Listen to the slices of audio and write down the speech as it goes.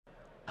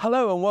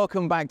Hello and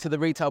welcome back to the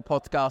Retail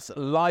Podcast,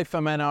 live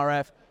from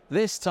NRF.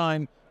 This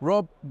time,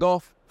 Rob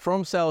Goff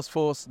from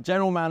Salesforce,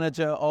 General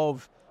Manager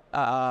of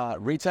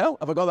Retail.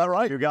 Have I got that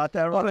right? You got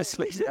that right.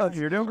 Honestly,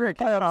 You're doing great.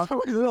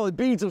 Little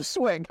beads of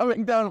sweat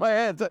coming down my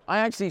head. I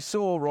actually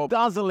saw Rob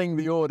dazzling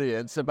the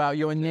audience about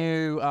your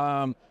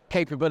new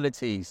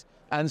capabilities.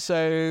 And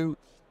so,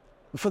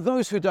 for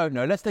those who don't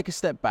know, let's take a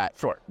step back.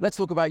 Sure. Let's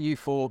talk about you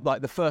for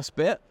like the first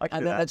bit,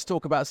 and then let's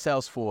talk about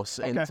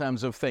Salesforce in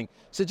terms of thing.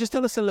 So just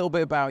tell us a little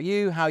bit about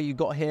you, how you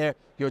got here,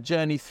 your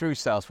journey through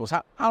Salesforce.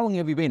 How long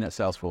have you been at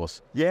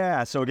Salesforce?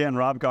 Yeah, so again,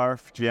 Rob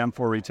Garf, GM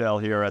for Retail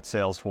here at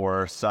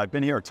Salesforce. I've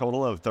been here a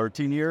total of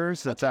 13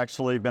 years. That's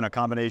actually been a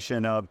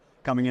combination of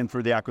coming in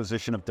through the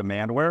acquisition of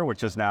Demandware,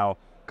 which is now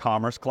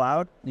Commerce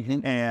Cloud.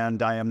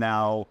 And I am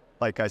now,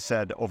 like I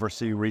said,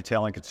 oversee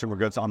retail and consumer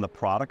goods on the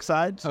product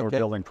side. So we're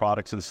building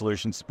products and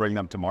solutions to bring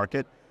them to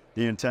market.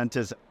 The intent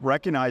is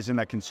recognizing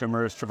that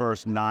consumers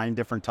traverse 9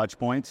 different touch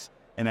points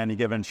in any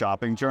given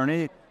shopping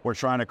journey. We're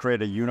trying to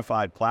create a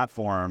unified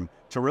platform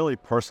to really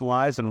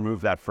personalize and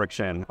remove that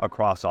friction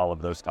across all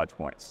of those touch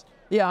points.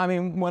 Yeah, I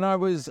mean, when I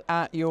was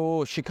at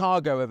your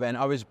Chicago event,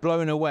 I was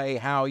blown away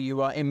how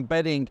you are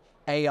embedding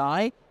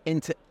AI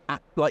into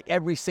like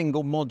every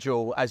single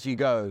module as you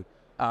go.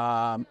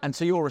 And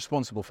so you're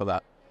responsible for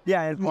that.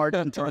 Yeah,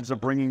 in terms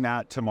of bringing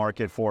that to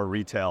market for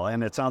retail.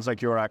 And it sounds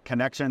like you're at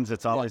Connections.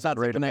 It's always a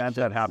great event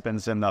that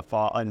happens in the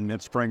fall, in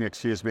spring,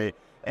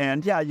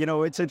 And yeah, you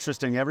know, it's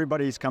interesting.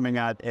 Everybody's coming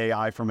at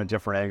AI from a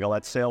different angle.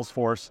 At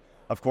Salesforce,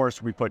 of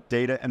course, we put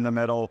data in the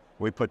middle,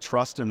 we put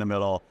trust in the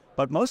middle.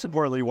 But most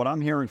importantly, what I'm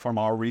hearing from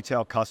our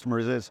retail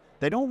customers is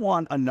they don't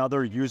want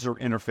another user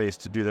interface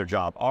to do their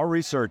job. Our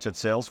research at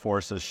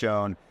Salesforce has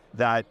shown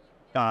that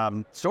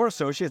store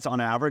associates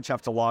on average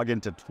have to log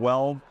into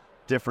 12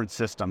 different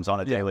systems on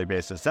a daily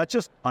basis. That's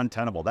just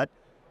untenable. That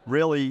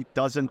really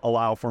doesn't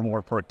allow for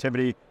more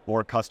productivity,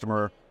 more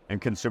customer and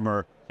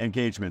consumer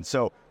engagement.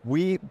 So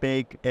we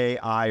bake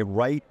AI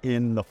right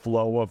in the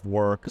flow of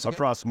work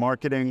across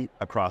marketing,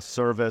 across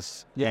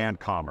service, and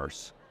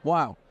commerce.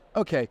 Wow.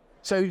 Okay.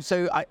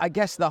 So I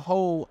guess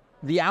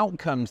the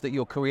outcomes that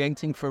you're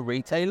creating for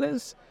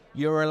retailers,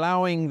 you're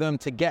allowing them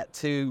to get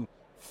to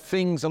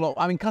things a lot.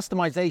 I mean,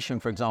 customization,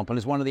 for example,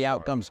 is one of the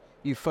outcomes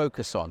you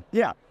focus on.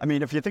 Yeah. I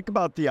mean, if you think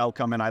about the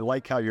outcome, and I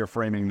like how you're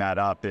framing that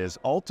up, is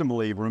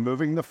ultimately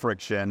removing the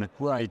friction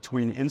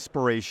between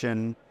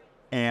inspiration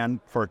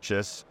and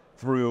purchase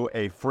through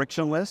a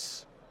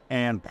frictionless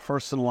and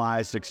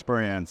personalized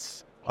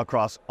experience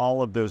across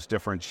all of those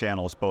different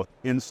channels, both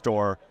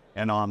in-store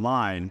and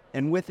online.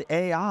 And with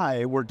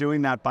AI, we're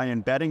doing that by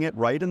embedding it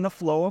right in the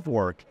flow of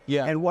work.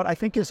 Yeah. And what I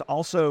think is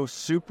also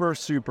super,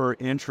 super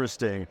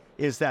interesting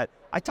is that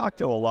I talked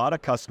to a lot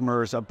of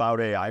customers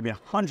about AI. I mean,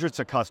 hundreds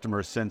of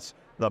customers since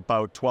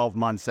about 12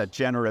 months that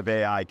generative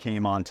AI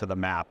came onto the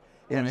map.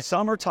 And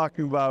some are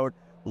talking about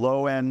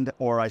low end,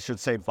 or I should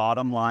say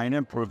bottom line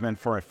improvement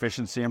for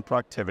efficiency and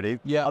productivity.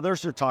 Yeah.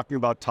 Others are talking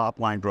about top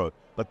line growth.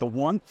 But the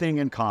one thing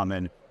in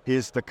common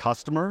is the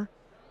customer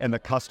and the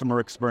customer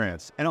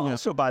experience. And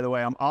also, by the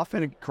way, I'm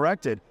often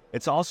corrected,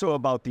 it's also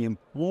about the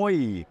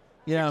employee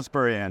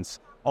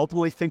experience,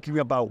 ultimately thinking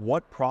about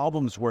what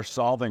problems we're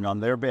solving on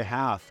their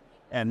behalf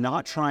and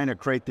not trying to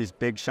create these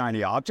big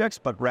shiny objects,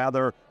 but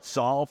rather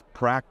solve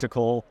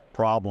practical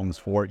problems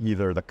for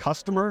either the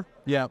customer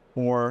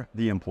or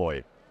the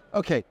employee.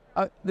 Okay,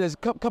 there's a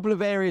couple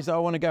of areas that I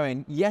want to go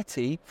in.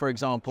 Yeti, for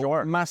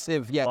example,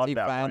 massive Yeti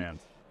fan. Brand.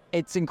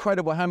 It's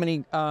incredible how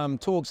many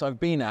talks I've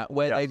been at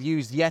where they've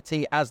used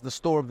Yeti as the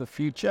store of the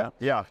future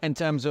in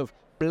terms of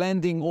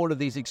blending all of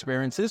these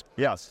experiences.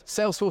 Yes.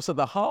 Salesforce at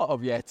the heart of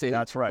Yeti.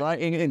 That's right.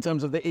 In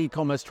terms of the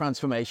e-commerce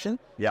transformation.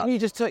 Yeah. Can you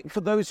just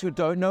for those who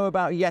don't know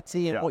about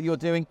Yeti and what you're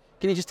doing,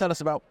 can you just tell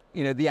us about,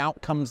 the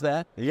outcomes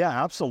there?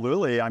 Yeah,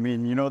 absolutely. I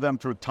mean, you know them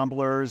through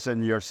tumblers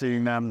and you're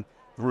seeing them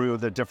through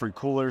the different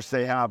coolers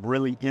they have,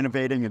 really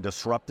innovating and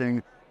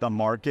disrupting the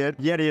market.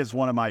 Yeti is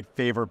one of my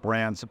favorite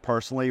brands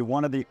personally,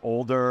 one of the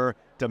older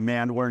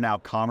Demandware, now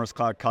Commerce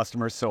Cloud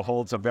customers, so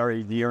holds a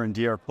very near and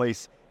dear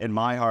place in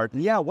my heart.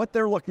 And yeah, what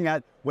they're looking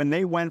at when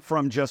they went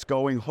from just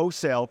going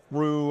wholesale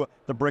through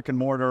the brick and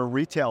mortar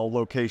retail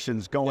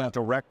locations, going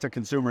direct to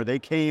consumer, they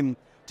came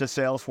to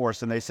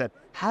Salesforce and they said,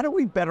 how do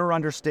we better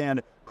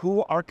understand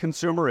who our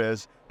consumer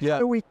is? How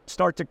do we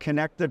start to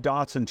connect the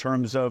dots in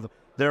terms of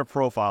their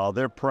profile,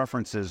 their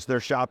preferences,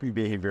 their shopping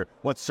behavior,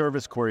 what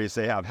service queries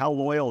they have, how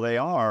loyal they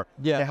are,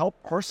 to help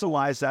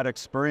personalize that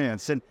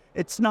experience. And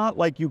it's not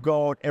like you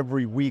go out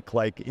every week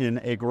like in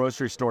a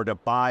grocery store to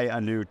buy a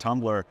new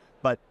tumbler,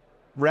 but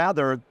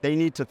rather they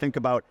need to think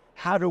about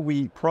how do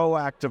we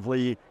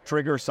proactively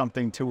trigger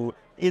something to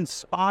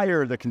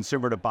inspire the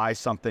consumer to buy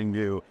something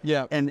new.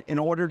 And in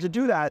order to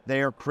do that,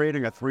 they are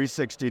creating a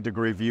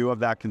 360-degree view of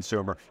that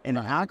consumer and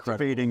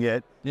activating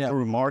it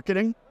through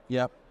marketing,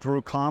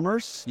 through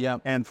commerce,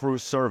 and through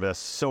service.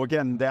 So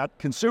again, that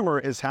consumer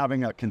is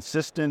having a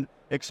consistent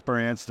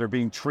experience. They're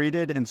being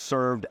treated and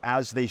served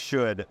as they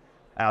should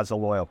as a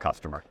loyal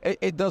customer.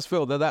 It does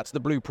feel that that's the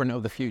blueprint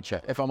of the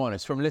future, if I'm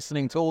honest, from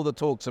listening to all the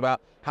talks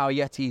about how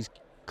Yeti's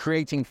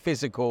creating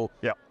physical,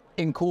 Yeah.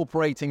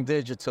 incorporating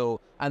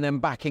digital, and then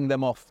backing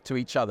them off to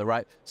each other,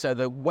 right? So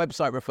the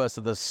website refers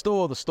to the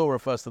store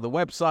refers to the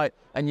website,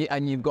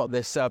 and you've got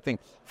this thing.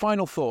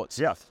 Final thoughts.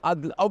 Yes.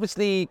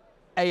 Obviously,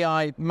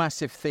 AI,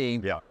 massive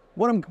theme. Yeah.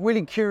 What I'm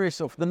really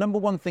curious of, the number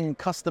one thing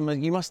customers,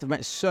 you must have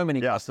met so many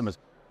Yes. customers.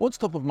 What's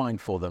top of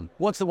mind for them?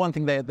 What's the one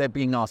thing they're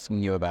being asking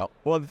you about?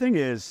 Well, the thing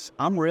is,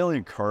 I'm really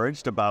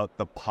encouraged about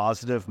the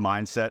positive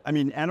mindset. I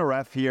mean,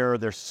 NRF here,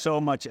 there's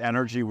so much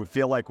energy. We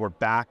feel like we're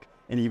back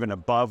and even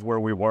above where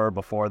we were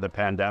before the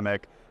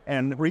pandemic.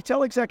 And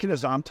retail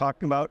executives I'm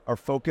talking about are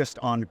focused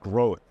on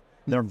growth.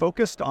 They're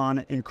focused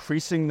on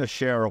increasing the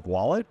share of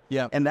wallet.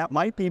 Yeah. And that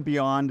might be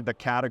beyond the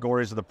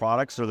categories of the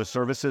products or the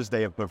services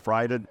they have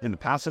provided in the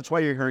past. That's why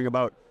you're hearing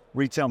about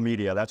retail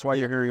media. That's why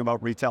you're hearing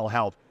about retail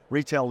health,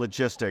 retail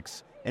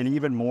logistics, and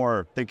even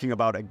more thinking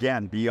about,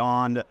 again,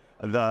 beyond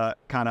the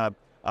kind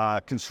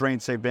of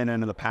constraints they've been in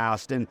the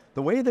past. And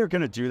the way they're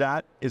going to do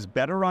that is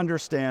better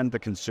understand the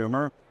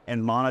consumer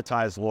and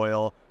monetize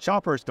loyal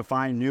shoppers to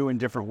find new and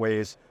different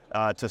ways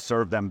to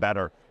serve them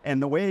better.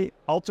 And the way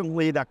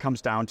ultimately that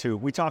comes down to,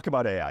 we talk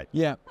about AI.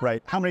 Yeah.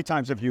 Right? How many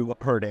times have you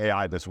heard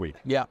AI this week?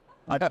 Yeah.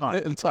 A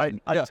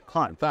ton. A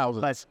ton.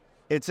 Thousands.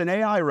 It's an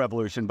AI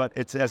revolution, but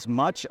it's as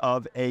much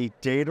of a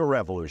data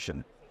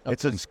revolution.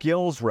 It's a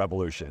skills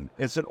revolution.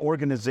 It's an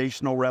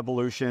organizational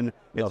revolution.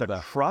 It's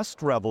a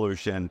trust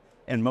revolution.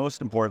 And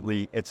most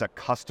importantly, it's a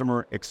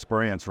customer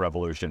experience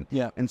revolution.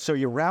 Yeah. And so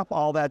you wrap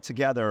all that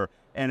together,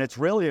 and it's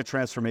really a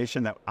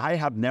transformation that I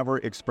have never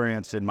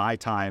experienced in my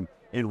time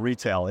in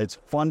retail. It's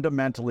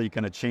fundamentally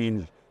going to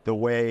change the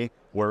way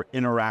we're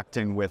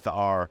interacting with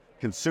our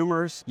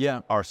consumers,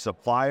 our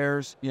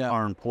suppliers,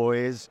 our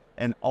employees,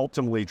 and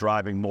ultimately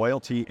driving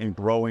loyalty and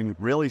growing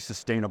really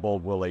sustainable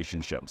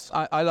relationships.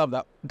 I love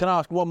that. Can I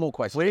ask one more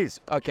question? Please.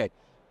 Okay.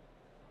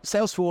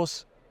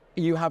 Salesforce,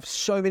 you have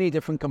so many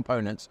different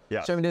components,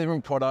 so many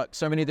different products,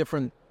 so many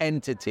different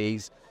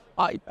entities.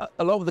 A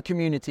lot of the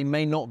community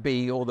may not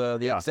be, or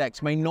the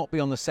execs may not be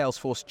on the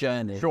Salesforce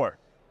journey. Sure.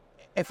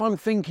 If I'm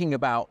thinking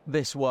about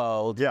this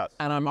world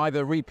and I'm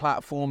either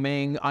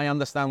replatforming, I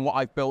understand what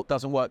I've built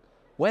doesn't work,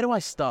 where do I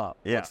start?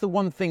 What's the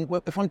one thing,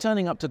 if I'm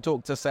turning up to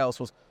talk to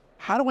Salesforce,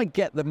 how do I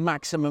get the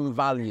maximum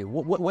value?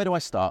 Where do I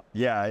start?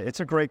 Yeah,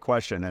 it's a great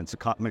question, and it's a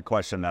common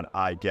question that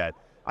I get.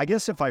 I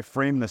guess if I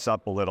frame this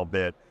up a little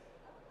bit,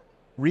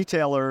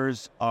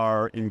 retailers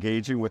are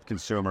engaging with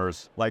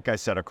consumers, like I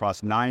said,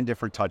 across 9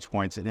 different touch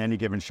points in any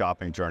given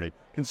shopping journey.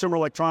 Consumer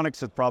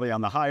electronics is probably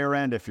on the higher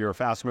end. If you're a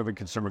fast-moving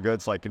consumer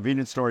goods like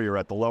convenience store, you're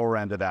at the lower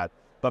end of that.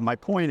 But my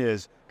point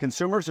is,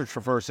 consumers are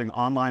traversing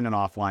online and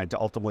offline to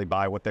ultimately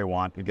buy what they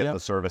want and get the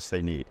service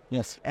they need.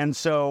 Yes. And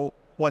so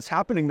what's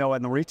happening, though,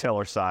 on the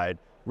retailer side,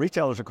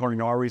 retailers, according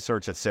to our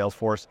research at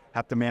Salesforce,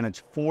 have to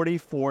manage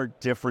 44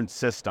 different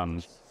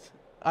systems to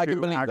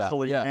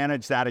actually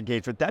manage that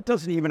engagement. That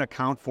doesn't even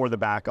account for the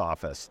back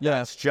office.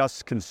 That's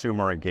just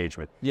consumer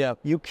engagement.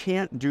 You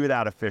can't do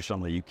that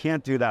efficiently. You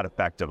can't do that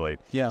effectively.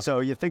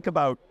 So you think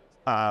about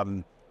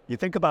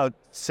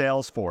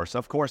Salesforce.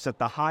 Of course, at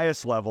the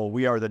highest level,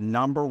 we are the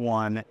number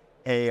one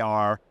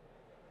AR.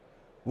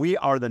 We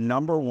are the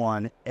number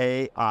one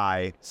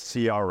AI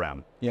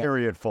CRM.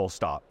 Period. Full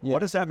stop. What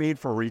does that mean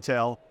for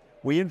retail?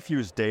 We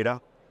infuse data.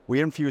 We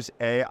infuse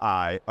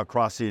AI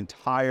across the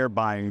entire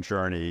buying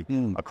journey,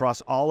 across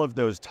all of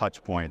those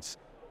touch points,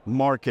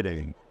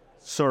 marketing,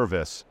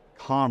 service,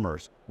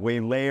 commerce.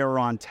 We layer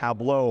on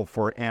Tableau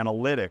for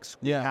analytics.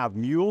 We have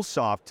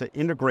MuleSoft to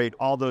integrate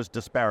all those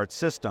disparate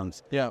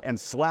systems, and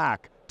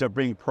Slack to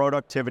bring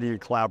productivity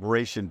and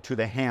collaboration to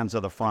the hands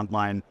of the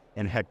frontline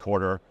and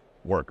headquarter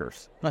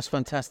workers. That's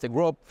fantastic.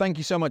 Rob, thank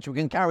you so much. We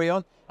can carry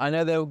on. I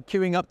know they're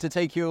queuing up to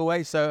take you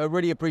away, so I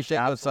really appreciate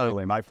that.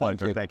 Absolutely. My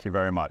pleasure. Thank you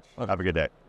very much. Have a good day.